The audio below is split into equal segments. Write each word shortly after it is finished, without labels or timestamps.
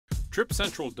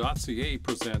tripcentral.ca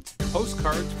presents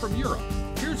Postcards from Europe.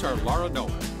 Here's our Lara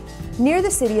Noack. Near the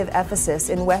city of Ephesus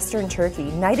in western Turkey,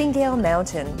 Nightingale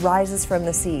Mountain rises from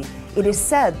the sea. It is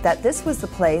said that this was the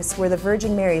place where the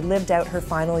Virgin Mary lived out her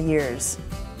final years.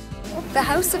 The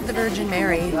House of the Virgin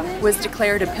Mary was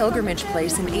declared a pilgrimage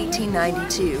place in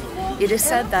 1892. It is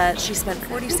said that she spent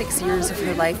 46 years of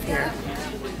her life here.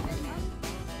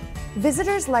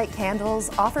 Visitors light candles,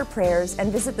 offer prayers,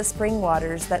 and visit the spring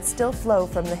waters that still flow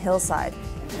from the hillside.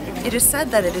 It is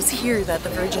said that it is here that the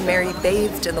Virgin Mary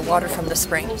bathed in the water from the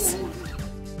springs.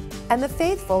 And the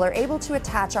faithful are able to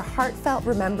attach a heartfelt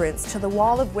remembrance to the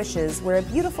wall of wishes where a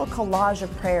beautiful collage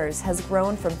of prayers has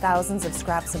grown from thousands of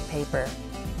scraps of paper.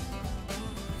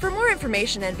 For more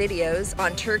information and videos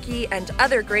on Turkey and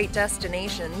other great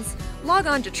destinations, log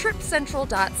on to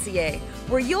tripcentral.ca,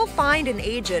 where you'll find an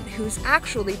agent who's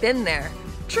actually been there.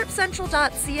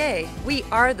 tripcentral.ca, we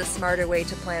are the smarter way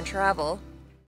to plan travel.